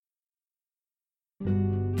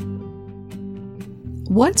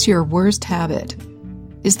What's your worst habit?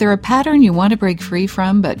 Is there a pattern you want to break free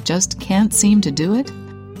from but just can't seem to do it?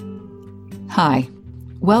 Hi,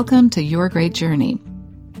 welcome to Your Great Journey.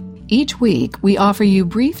 Each week, we offer you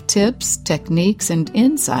brief tips, techniques, and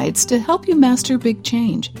insights to help you master big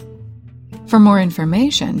change. For more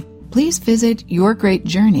information, please visit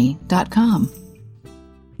yourgreatjourney.com.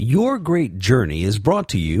 Your Great Journey is brought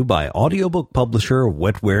to you by audiobook publisher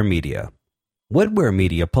Wetware Media. Wetware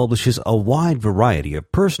Media publishes a wide variety of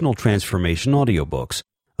personal transformation audiobooks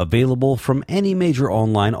available from any major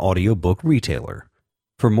online audiobook retailer.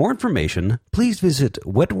 For more information, please visit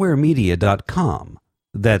wetwaremedia.com.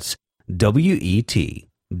 That's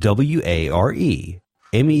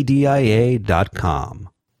WETWAREMEDIA.com.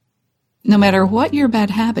 No matter what your bad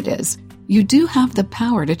habit is, you do have the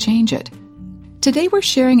power to change it. Today we're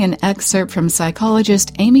sharing an excerpt from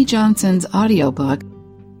psychologist Amy Johnson's audiobook,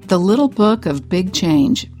 The Little Book of Big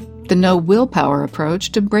Change, the no willpower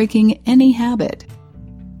approach to breaking any habit.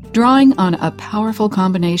 Drawing on a powerful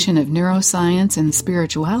combination of neuroscience and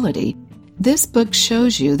spirituality, this book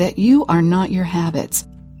shows you that you are not your habits,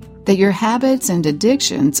 that your habits and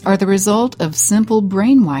addictions are the result of simple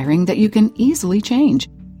brain wiring that you can easily change.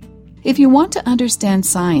 If you want to understand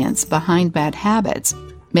science behind bad habits,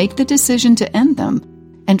 make the decision to end them,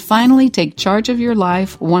 and finally take charge of your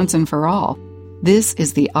life once and for all, this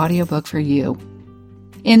is the audiobook for you.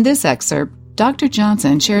 In this excerpt, Dr.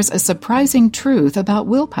 Johnson shares a surprising truth about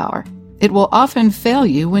willpower. It will often fail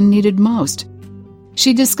you when needed most.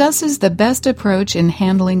 She discusses the best approach in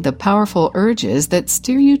handling the powerful urges that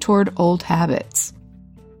steer you toward old habits.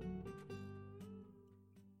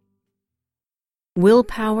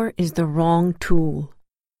 Willpower is the wrong tool.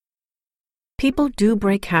 People do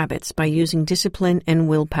break habits by using discipline and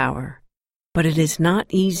willpower, but it is not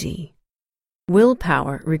easy.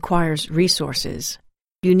 Willpower requires resources.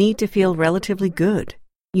 You need to feel relatively good.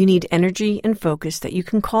 You need energy and focus that you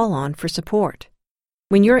can call on for support.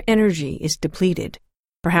 When your energy is depleted,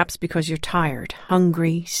 perhaps because you're tired,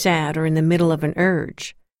 hungry, sad, or in the middle of an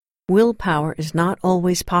urge, willpower is not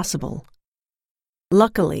always possible.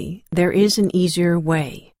 Luckily, there is an easier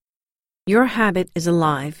way. Your habit is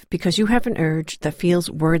alive because you have an urge that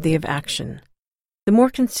feels worthy of action. The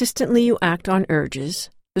more consistently you act on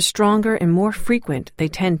urges, the stronger and more frequent they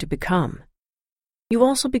tend to become. You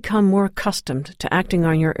also become more accustomed to acting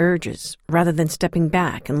on your urges rather than stepping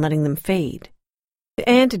back and letting them fade. The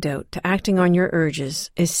antidote to acting on your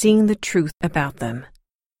urges is seeing the truth about them.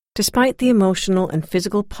 Despite the emotional and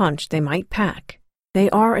physical punch they might pack, they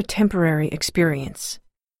are a temporary experience.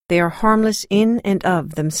 They are harmless in and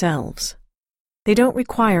of themselves. They don't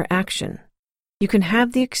require action. You can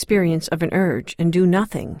have the experience of an urge and do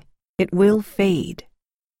nothing. It will fade.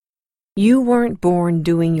 You weren't born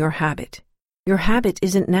doing your habit. Your habit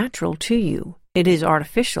isn't natural to you. It is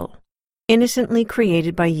artificial, innocently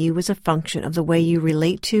created by you as a function of the way you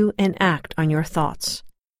relate to and act on your thoughts.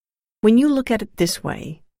 When you look at it this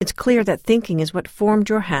way, it's clear that thinking is what formed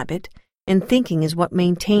your habit, and thinking is what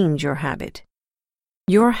maintains your habit.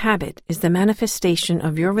 Your habit is the manifestation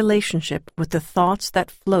of your relationship with the thoughts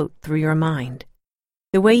that float through your mind.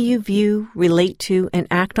 The way you view, relate to, and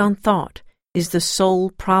act on thought is the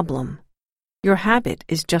sole problem. Your habit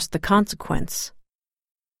is just the consequence.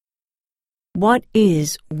 What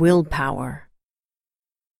is willpower?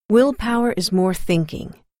 Willpower is more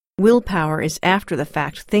thinking. Willpower is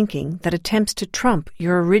after-the-fact thinking that attempts to trump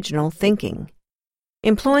your original thinking.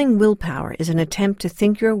 Employing willpower is an attempt to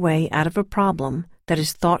think your way out of a problem that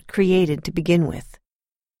is thought created to begin with.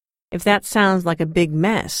 If that sounds like a big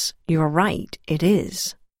mess, you're right, it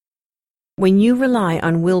is. When you rely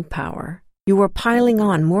on willpower, you are piling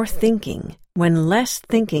on more thinking when less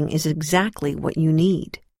thinking is exactly what you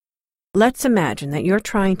need. Let's imagine that you're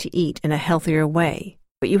trying to eat in a healthier way,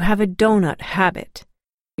 but you have a donut habit.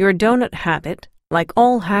 Your donut habit, like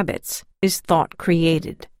all habits, is thought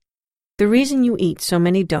created. The reason you eat so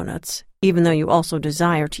many donuts, even though you also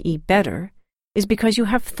desire to eat better, is because you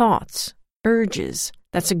have thoughts, urges,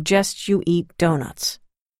 that suggest you eat donuts.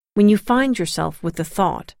 When you find yourself with the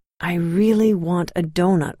thought, I really want a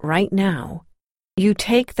donut right now, you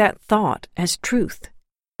take that thought as truth.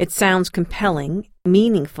 It sounds compelling,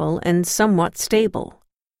 meaningful, and somewhat stable.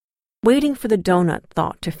 Waiting for the donut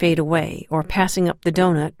thought to fade away or passing up the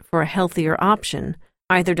donut for a healthier option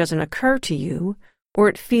either doesn't occur to you or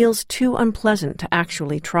it feels too unpleasant to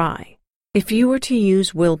actually try. If you were to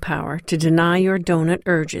use willpower to deny your donut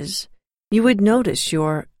urges, you would notice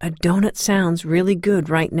your "a donut sounds really good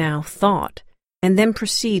right now" thought, and then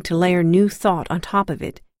proceed to layer new thought on top of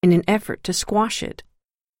it in an effort to squash it.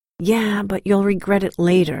 Yeah, but you'll regret it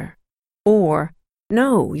later. Or,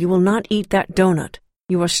 No, you will not eat that donut.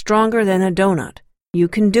 You are stronger than a donut. You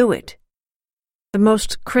can do it. The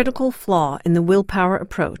most critical flaw in the willpower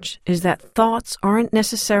approach is that thoughts aren't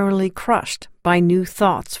necessarily crushed by new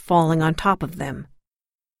thoughts falling on top of them.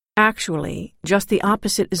 Actually, just the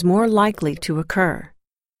opposite is more likely to occur.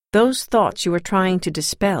 Those thoughts you are trying to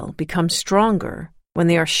dispel become stronger when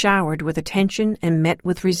they are showered with attention and met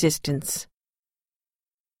with resistance.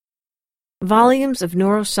 Volumes of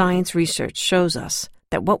neuroscience research shows us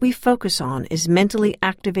that what we focus on is mentally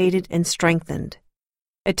activated and strengthened.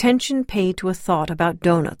 Attention paid to a thought about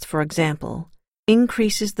donuts, for example,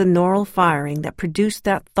 increases the neural firing that produced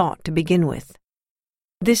that thought to begin with.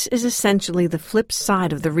 This is essentially the flip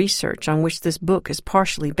side of the research on which this book is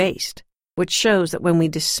partially based, which shows that when we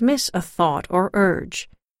dismiss a thought or urge,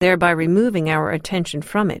 thereby removing our attention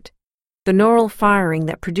from it, the neural firing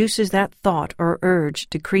that produces that thought or urge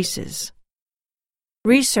decreases.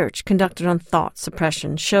 Research conducted on thought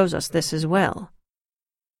suppression shows us this as well.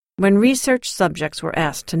 When research subjects were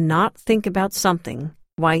asked to not think about something,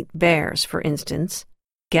 white bears, for instance,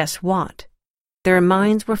 guess what? Their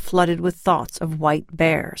minds were flooded with thoughts of white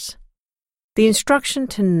bears. The instruction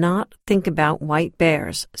to not think about white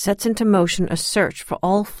bears sets into motion a search for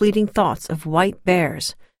all fleeting thoughts of white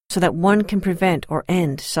bears so that one can prevent or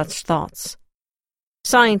end such thoughts.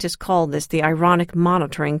 Scientists call this the ironic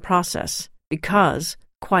monitoring process because,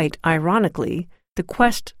 quite ironically, the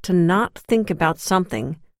quest to not think about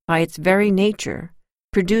something, by its very nature,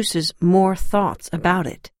 produces more thoughts about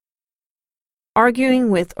it. Arguing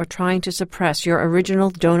with or trying to suppress your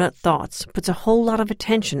original donut thoughts puts a whole lot of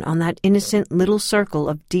attention on that innocent little circle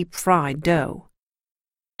of deep-fried dough.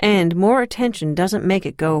 And more attention doesn't make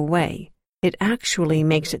it go away. It actually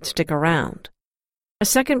makes it stick around. A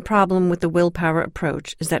second problem with the willpower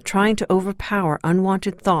approach is that trying to overpower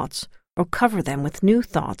unwanted thoughts or cover them with new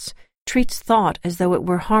thoughts treats thought as though it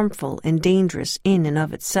were harmful and dangerous in and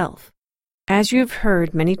of itself. As you have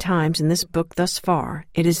heard many times in this book thus far,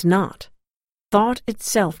 it is not. Thought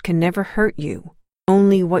itself can never hurt you.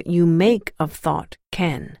 Only what you make of thought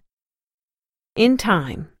can. In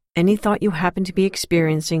time, any thought you happen to be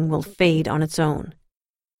experiencing will fade on its own.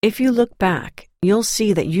 If you look back, you'll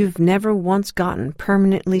see that you've never once gotten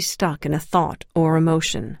permanently stuck in a thought or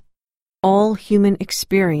emotion. All human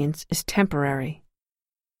experience is temporary.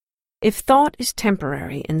 If thought is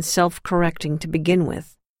temporary and self-correcting to begin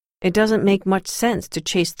with, it doesn't make much sense to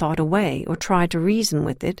chase thought away or try to reason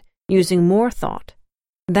with it using more thought.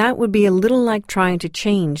 That would be a little like trying to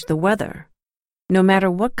change the weather. No matter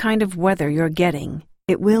what kind of weather you're getting,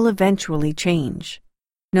 it will eventually change.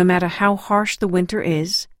 No matter how harsh the winter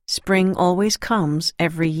is, spring always comes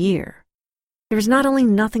every year. There is not only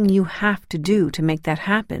nothing you have to do to make that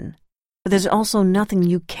happen, but there's also nothing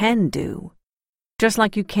you can do. Just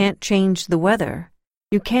like you can't change the weather,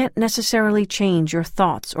 you can't necessarily change your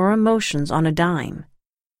thoughts or emotions on a dime.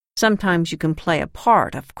 Sometimes you can play a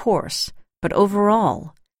part, of course, but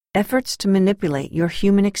overall, efforts to manipulate your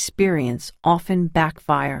human experience often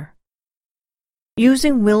backfire.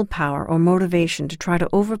 Using willpower or motivation to try to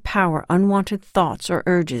overpower unwanted thoughts or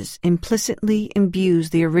urges implicitly imbues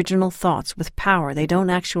the original thoughts with power they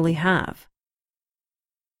don't actually have.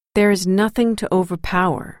 There is nothing to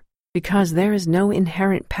overpower, because there is no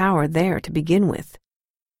inherent power there to begin with.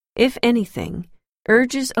 If anything,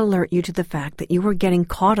 urges alert you to the fact that you are getting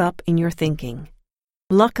caught up in your thinking.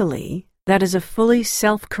 Luckily, that is a fully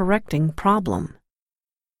self-correcting problem.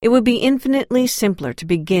 It would be infinitely simpler to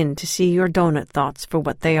begin to see your donut thoughts for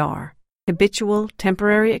what they are, habitual,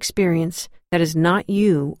 temporary experience that is not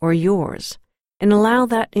you or yours, and allow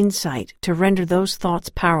that insight to render those thoughts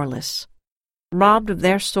powerless. Robbed of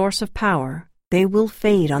their source of power, they will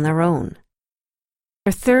fade on their own.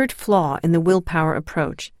 A third flaw in the willpower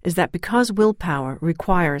approach is that because willpower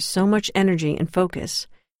requires so much energy and focus,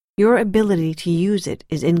 your ability to use it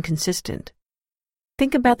is inconsistent.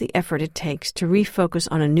 Think about the effort it takes to refocus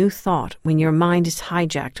on a new thought when your mind is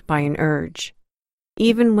hijacked by an urge.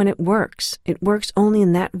 Even when it works only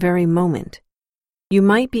in that very moment. You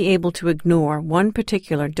might be able to ignore one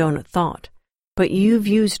particular donut thought, but you've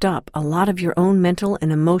used up a lot of your own mental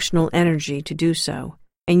and emotional energy to do so,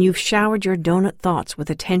 and you've showered your donut thoughts with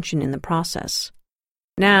attention in the process.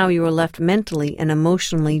 Now you are left mentally and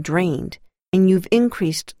emotionally drained, and you've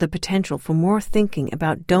increased the potential for more thinking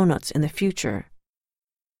about donuts in the future.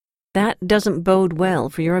 That doesn't bode well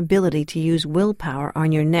for your ability to use willpower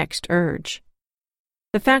on your next urge.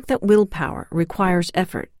 The fact that willpower requires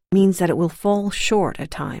effort means that it will fall short at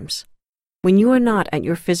times. When you are not at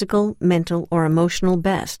your physical, mental, or emotional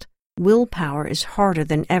best, willpower is harder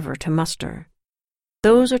than ever to muster.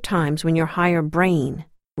 Those are times when your higher brain,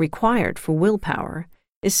 required for willpower,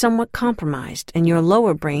 is somewhat compromised and your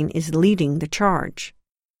lower brain is leading the charge.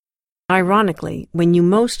 Ironically, when you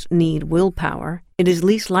most need willpower, it is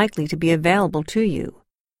least likely to be available to you.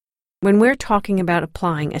 When we're talking about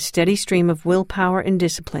applying a steady stream of willpower and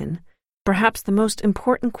discipline, perhaps the most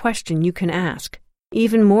important question you can ask,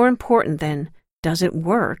 even more important than, does it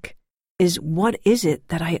work, is what is it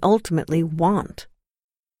that I ultimately want?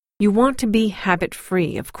 You want to be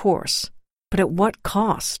habit-free, of course, but at what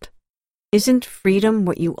cost? Isn't freedom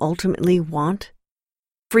what you ultimately want?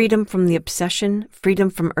 Freedom from the obsession, freedom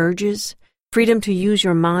from urges, freedom to use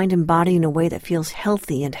your mind and body in a way that feels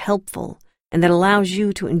healthy and helpful, and that allows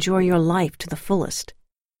you to enjoy your life to the fullest.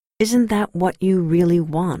 Isn't that what you really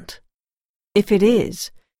want? If it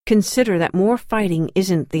is, consider that more fighting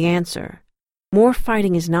isn't the answer. More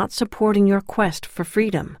fighting is not supporting your quest for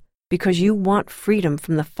freedom, because you want freedom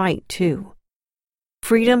from the fight too.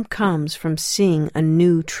 Freedom comes from seeing a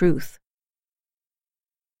new truth.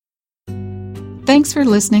 Thanks for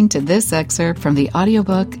listening to this excerpt from the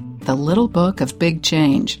audiobook, The Little Book of Big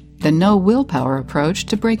Change, the no willpower approach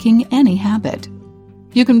to breaking any habit.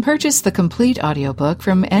 You can purchase the complete audiobook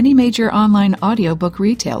from any major online audiobook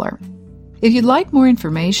retailer. If you'd like more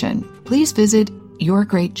information, please visit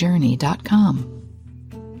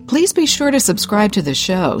yourgreatjourney.com. Please be sure to subscribe to the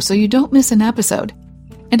show so you don't miss an episode.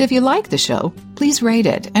 And if you like the show, please rate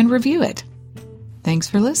it and review it. Thanks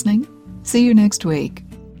for listening. See you next week.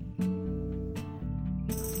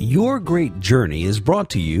 Your Great Journey is brought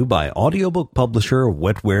to you by audiobook publisher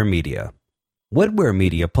Wetware Media. Wetware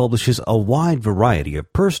Media publishes a wide variety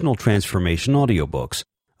of personal transformation audiobooks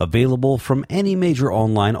available from any major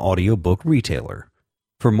online audiobook retailer.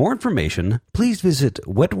 For more information, please visit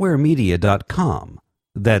wetwaremedia.com.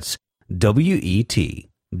 That's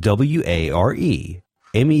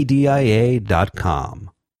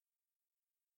WETWAREMEDIA.com.